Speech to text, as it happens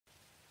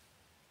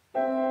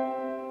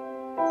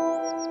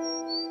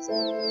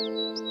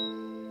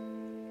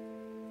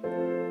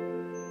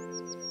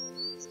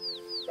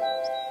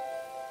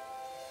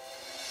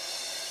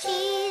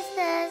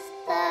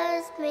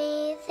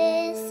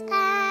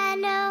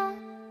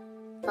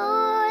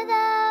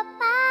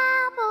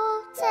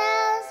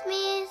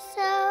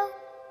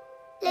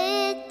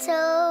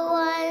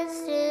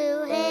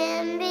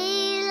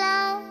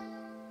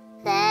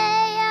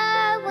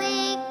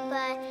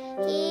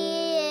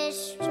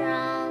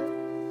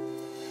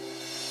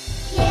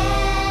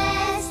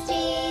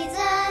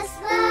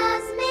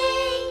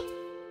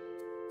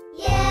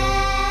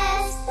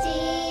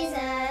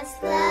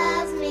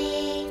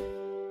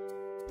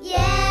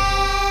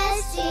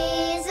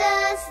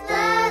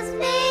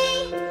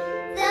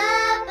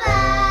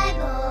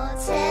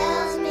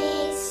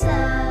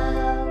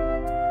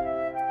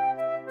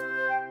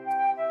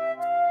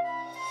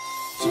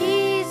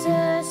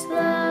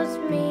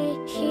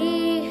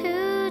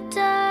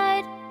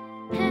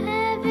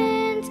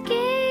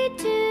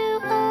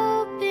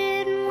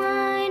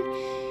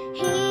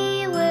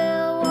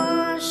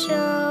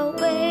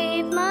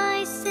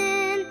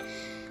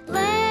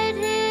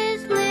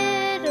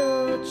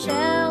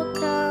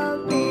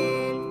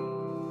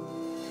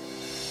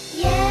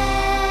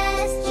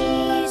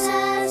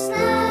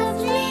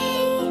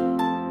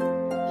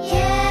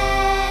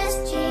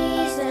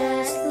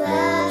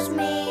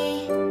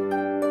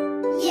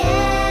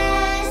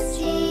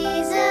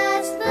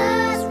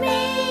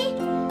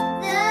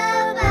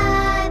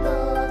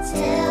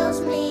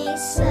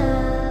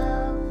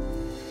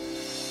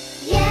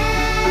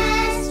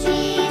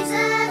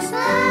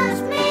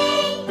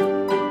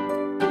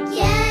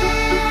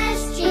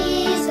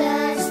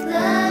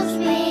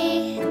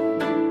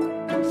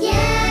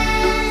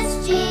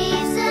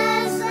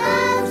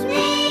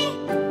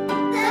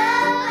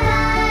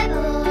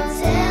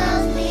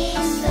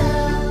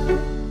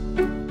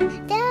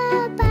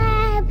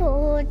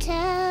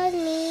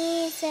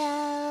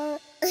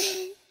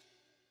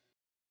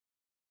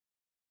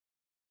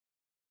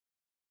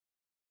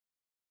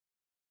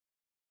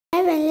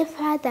Heavenly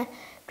Father,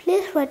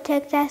 please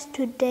protect us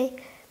today.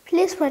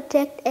 Please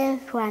protect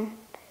everyone.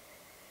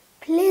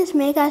 Please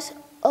make us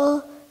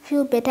all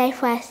feel better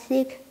if we are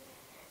sick.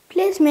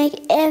 Please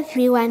make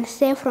everyone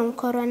safe from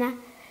corona.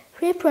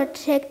 Please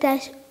protect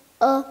us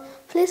all.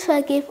 Please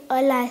forgive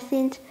all our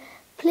sins.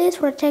 Please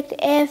protect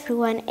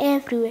everyone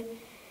everywhere.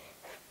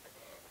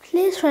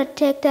 Please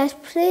protect us.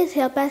 Please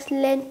help us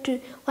learn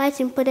what's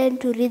important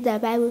to read the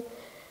Bible.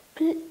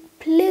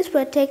 Please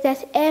protect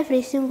us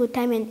every single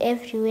time and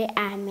everywhere.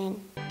 Amen.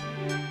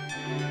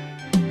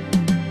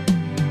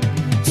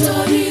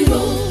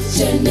 Tariro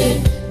chene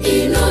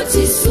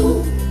inotisu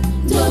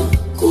no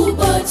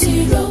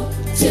kubatiro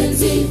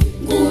tenzi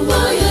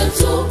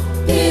nguvayato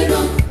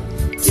pera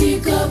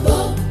tikaba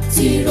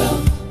tira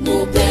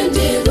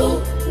mupendero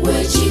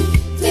wechi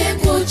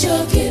teko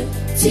chake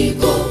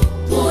tiko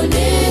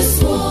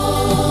poneswa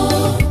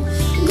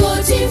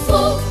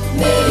ngotifo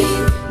mei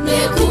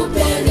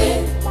nekupere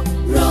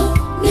ro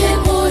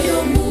nemoyo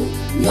mu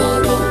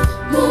nyoro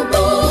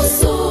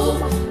muboso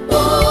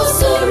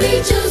boso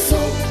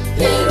richeso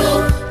pero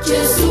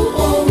Jesu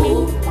ohu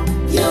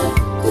ya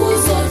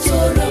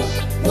kuzotora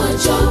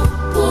macho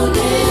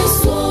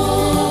poneswa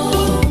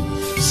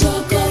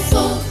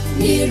shakafa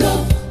nira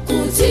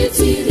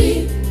kutitiri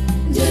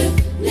de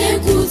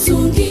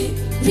nekutungi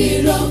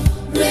rira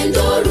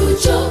rendo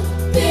rucho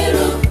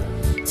pero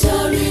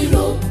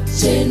tariro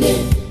chene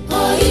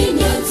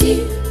ainyati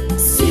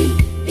si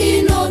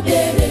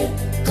inodere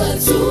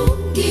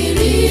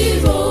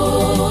katungiriro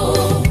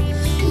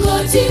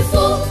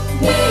ngatifo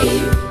mei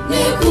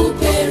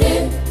nekupere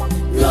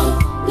ro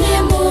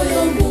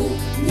nemoyo mu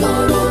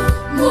nyoro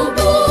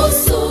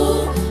muboso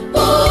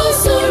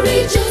boso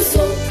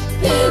richeso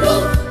pero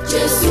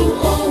Jesu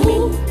ohu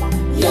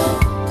ya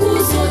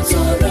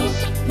kuzotora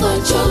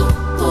macho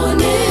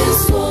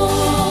poneswa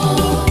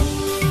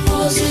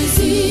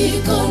Ozizi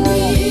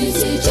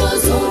kanwizi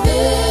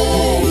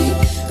chazobei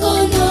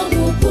kana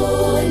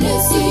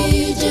muponesi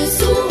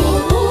Jesu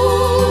ohu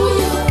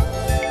ya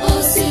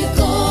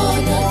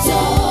asikana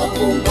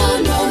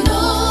takumbana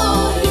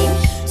naye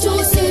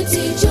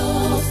toseti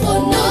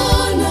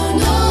chafanana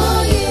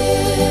naye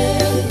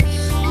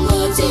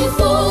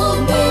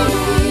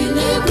ngotifombei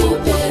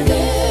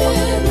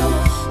nekuperero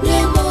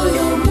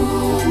nemoyo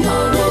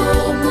munyoro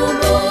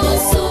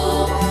muboso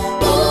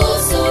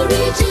boso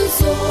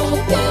richeso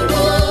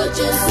pero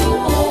Jesu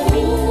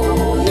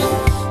ohuya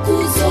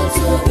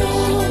kuzotora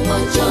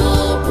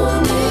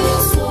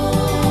machaponeswa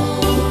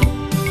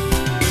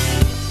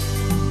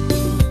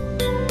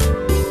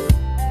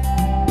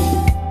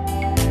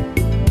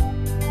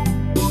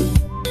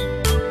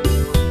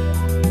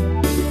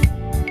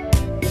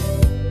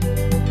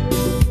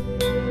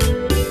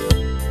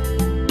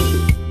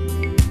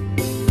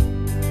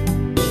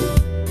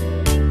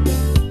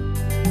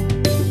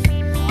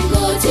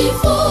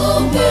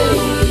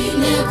ngotifombei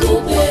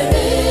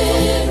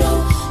nekuperero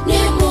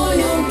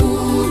nemoyo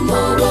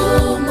munyoro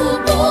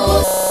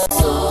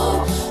muboso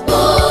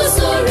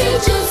boso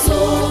richeso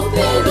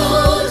pero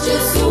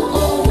Jesu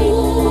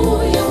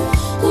ohuya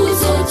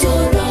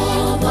kuzotora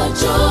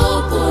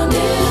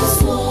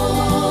machaponeswa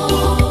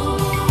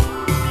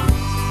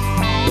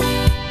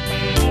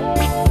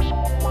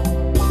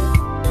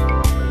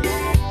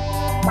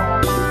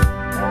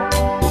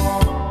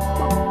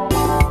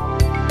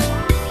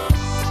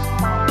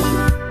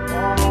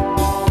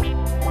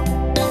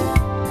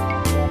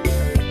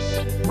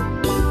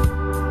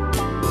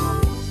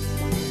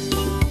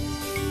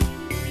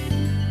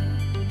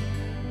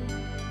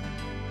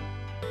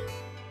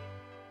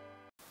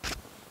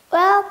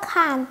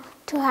Welcome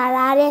to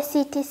Harare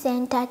City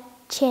Center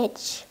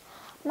Church.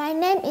 My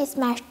name is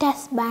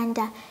Mastas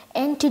Banda,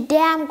 and today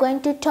I'm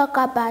going to talk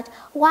about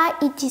why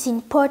it is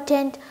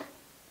important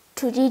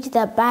to read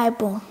the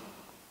Bible.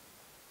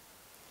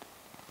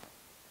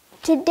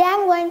 Today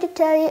I'm going to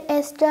tell you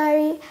a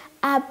story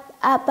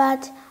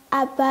about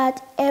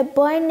a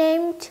boy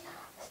named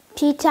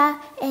Peter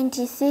and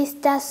his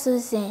sister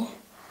Susan.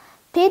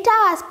 Peter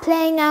was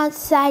playing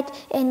outside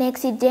and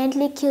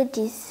accidentally killed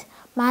his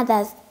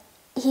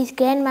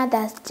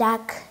grandmother's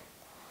duck.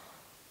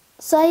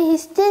 So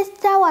his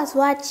sister was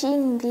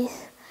watching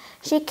this.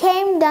 She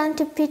came down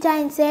to Peter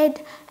and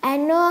said, I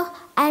know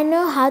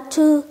how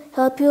to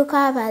help you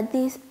cover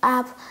this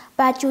up,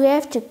 but you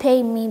have to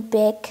pay me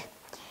back.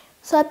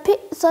 So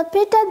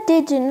Peter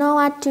didn't know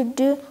what to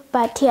do,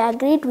 but he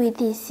agreed with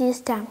his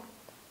sister.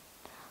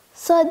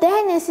 So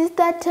then his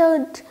sister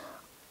told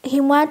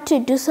him what to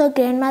do so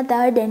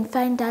grandmother wouldn't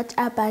find out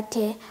about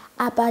a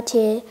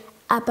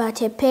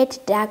pet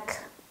duck.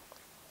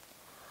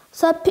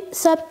 So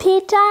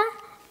Peter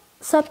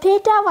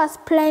was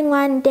playing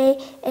one day,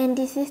 and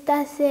his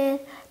sister said,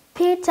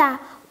 Peter,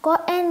 go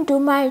and do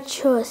my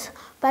chores.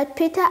 But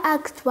Peter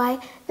asked why.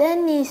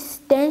 Then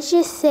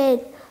she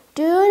said,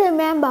 do you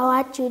remember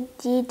what you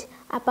did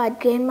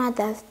about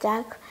grandmother's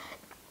duck?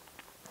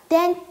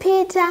 Then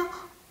Peter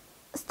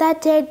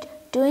started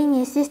doing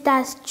his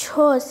sister's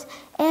chores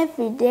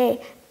every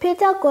day.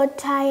 Peter got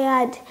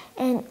tired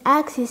and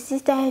asked his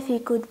sister if he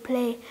could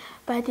play,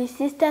 but his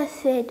sister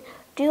said,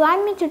 Do you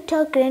want me to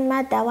tell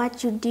grandmother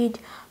what you did?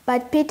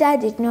 But Peter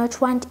did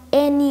not want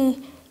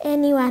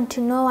anyone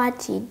to know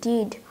what he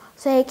did,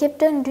 so he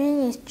kept on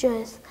doing his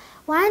chores.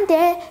 One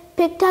day,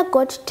 Peter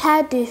got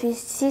tired of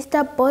his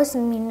sister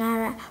bossing him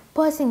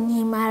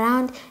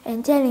around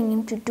and telling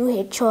him to do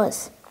her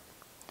chores.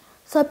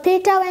 So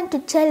Peter went to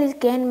tell his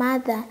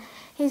grandmother.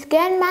 His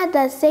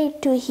grandmother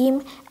said to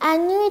him, "I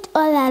knew it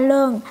all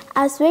along.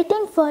 I was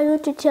waiting for you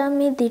to tell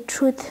me the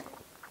truth."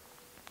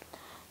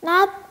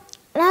 Now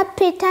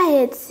Peter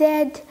had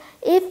said,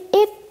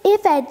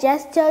 if I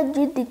just told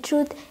you the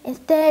truth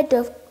instead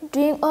of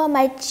doing all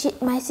my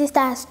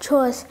sister's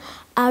chores,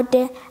 I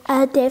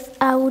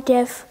would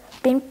have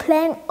been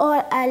playing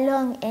all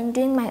along and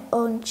doing my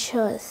own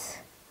chores.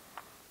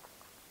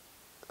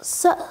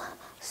 So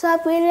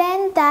we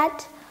learned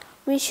that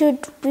we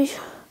should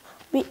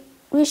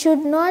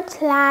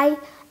not lie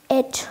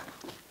at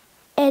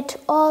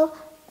all.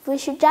 We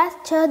should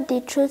just tell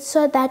the truth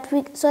so that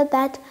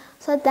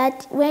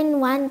when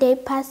one day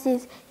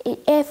passes,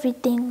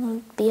 everything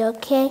will be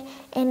okay.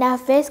 And our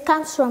verse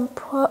comes from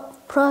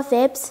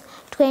Proverbs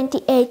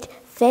 28,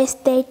 verse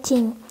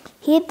 13.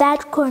 He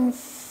that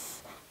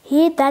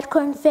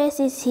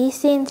confesses his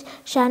sins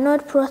shall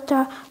not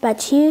prosper,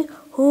 but he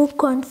who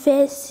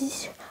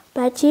confesses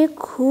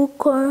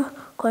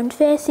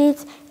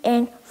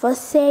and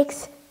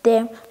forsakes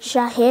them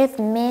shall have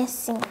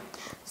mercy.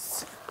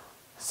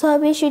 So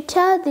we should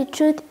tell the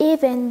truth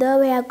even though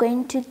we are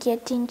going to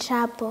get in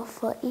trouble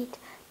for it.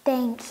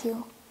 Thank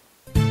you.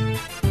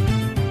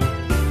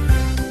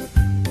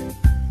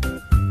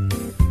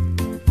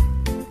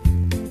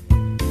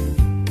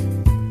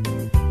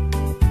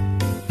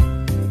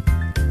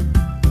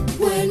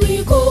 When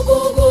we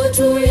go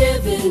to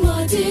heaven,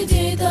 what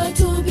it that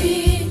to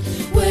be?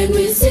 When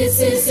we sit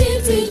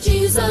with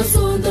Jesus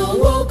on the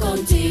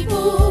welcome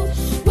table.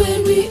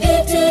 When we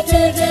eat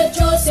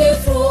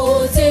Joseph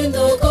fruits in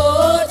the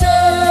garden.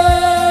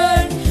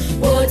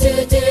 What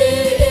a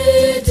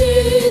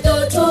day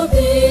that to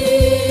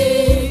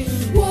be.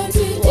 What a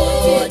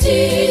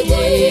day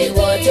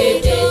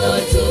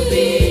that to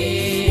be.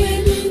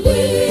 When we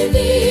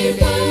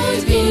live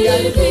and be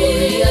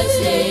a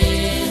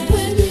slave.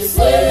 When we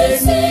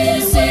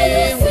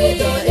sing with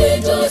the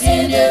angels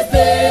in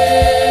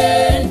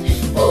heaven.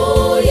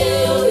 Oh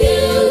yeah,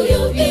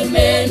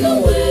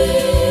 Emmanuel.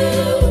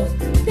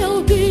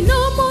 There'll be no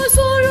more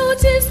sorrow,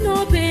 tears,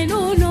 no pain,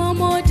 oh, no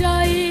more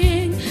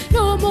dying.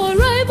 No more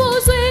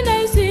rivals when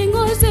I sing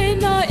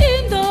Hosanna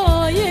in the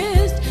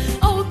highest.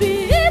 I'll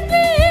be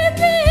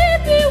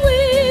happy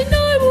when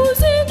I will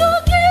sing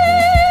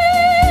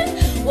again.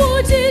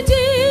 What a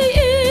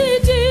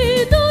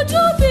day that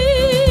to be.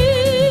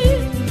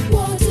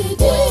 What a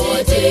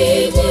day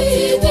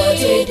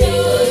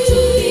that to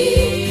be.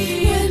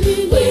 When we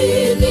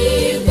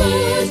live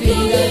and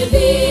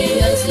be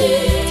a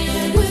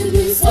slave. When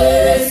we sing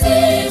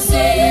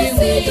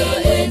with the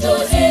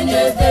angels in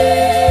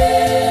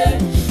heaven.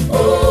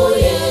 Oh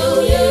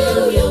yeah,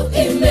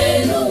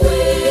 Emmanuel.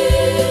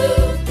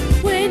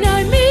 When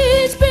I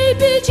meet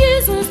baby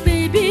Jesus,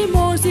 baby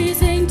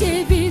Moses and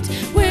David.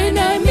 When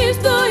I meet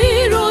the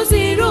heroes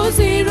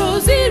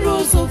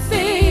of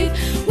faith.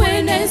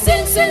 When I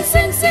sing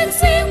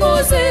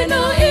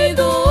Hosanna in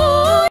the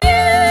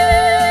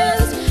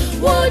highest.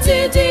 What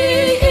a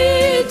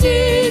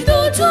day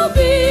that to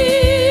be.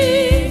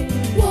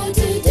 What a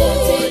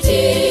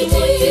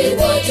day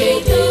that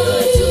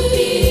to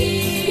be.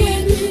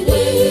 When we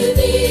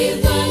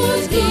live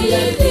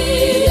and be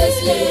a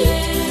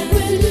slave.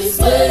 When we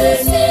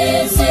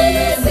sing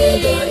with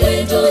the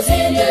angels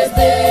in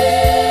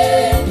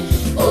heaven.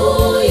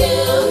 Oh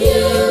yeah,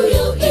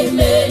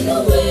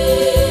 Emmanuel.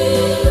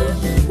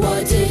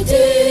 What a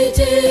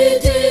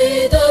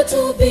day that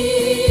to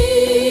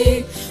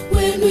be.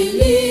 When we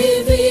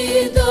live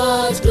in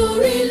that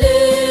glory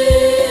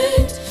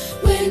land.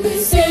 When we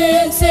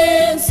sing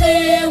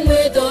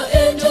with the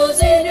angels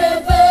in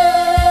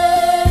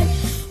heaven.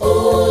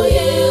 Oh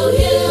yeah,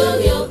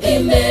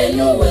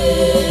 Emmanuel.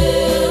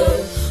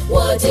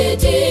 What a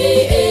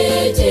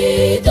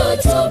day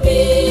that to be.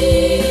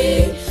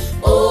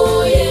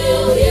 Oh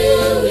yeah,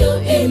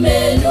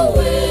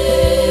 Emmanuel.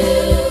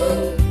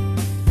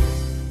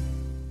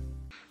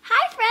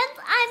 Hi friends,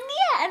 I'm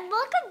Nia and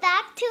welcome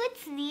back to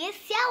It's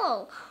Nia's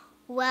Yellow.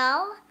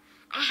 Well,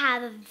 I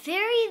have a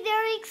very,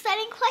 very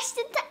exciting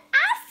question to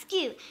ask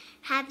you.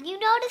 Have you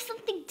noticed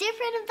something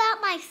different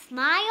about my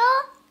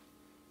smile?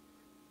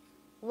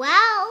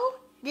 Well,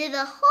 there's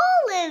a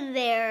hole in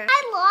there.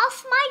 I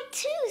lost my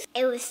tooth.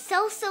 It was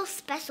so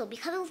special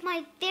because it was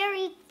my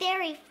very,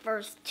 very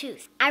first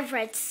tooth. I've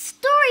read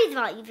stories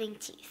about losing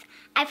teeth.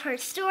 I've heard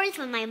stories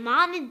when my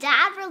mom and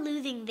dad were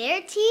losing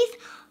their teeth,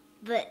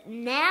 but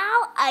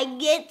now I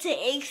get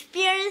to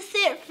experience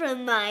it for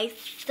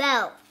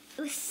myself.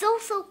 It was so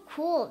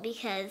cool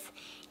because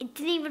it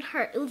didn't even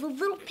hurt. It was a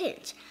little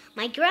pinch.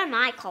 My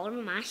grandma, I call her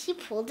Mama, she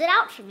pulled it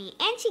out for me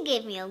and she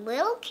gave me a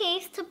little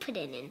case to put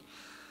it in.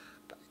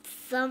 But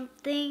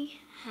something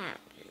happened.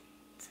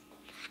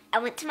 I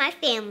went to my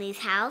family's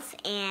house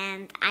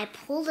and I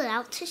pulled it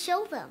out to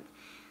show them.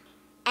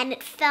 and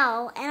it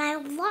fell and I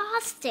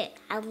lost it.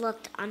 I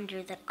looked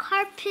under the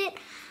carpet,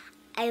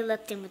 I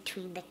looked in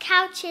between the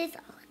couches,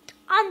 I looked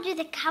under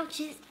the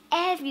couches,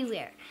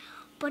 everywhere,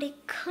 but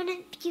it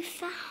couldn't be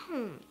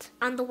found.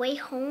 On the way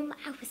home,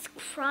 I was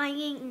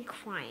crying and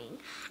crying.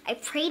 I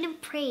prayed and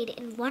prayed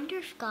and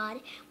wondered if God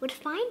would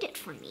find it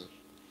for me.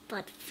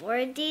 But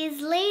 4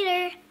 days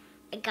later,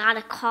 I got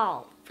a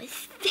call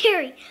with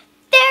very,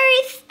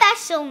 very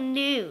special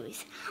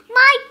news.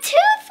 My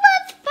tooth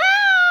was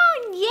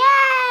found!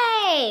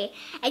 Yay!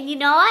 And you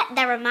know what?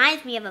 That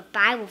reminds me of a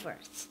Bible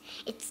verse.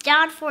 It's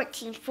John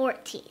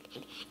 14:14.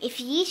 If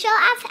ye shall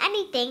ask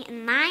anything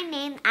in my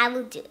name, I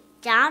will do it.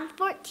 John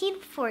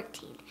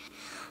 14:14.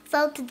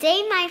 So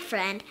today, my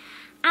friend,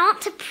 I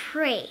want to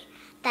pray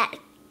that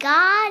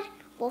God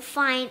will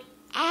find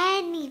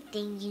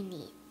anything you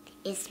need.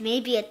 It's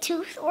maybe a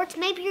tooth or it's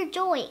maybe your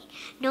joy.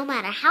 No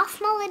matter how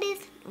small it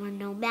is or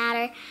no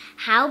matter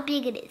how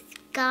big it is,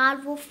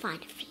 God will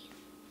find it for you.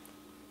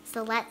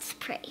 So let's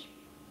pray.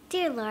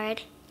 Dear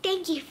Lord,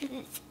 thank you for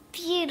this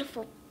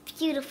beautiful,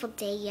 beautiful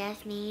day you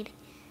have made.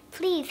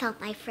 Please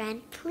help my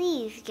friend.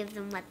 Please give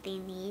them what they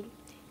need.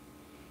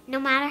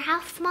 No matter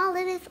how small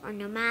it is or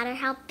no matter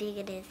how big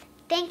it is.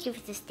 Thank you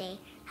for this day.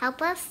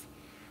 Help us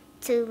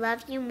to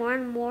love you more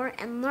and more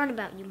and learn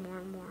about you more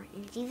and more.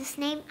 In Jesus'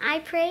 name I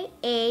pray,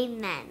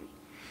 amen.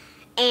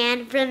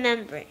 And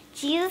remember,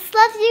 Jesus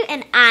loves you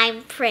and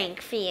I'm praying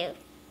for you.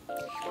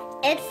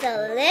 It's a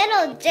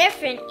little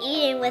different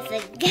eating with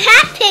a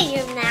gap in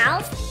your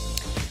mouth.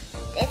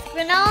 This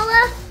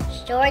granola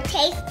sure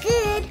tastes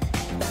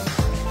good.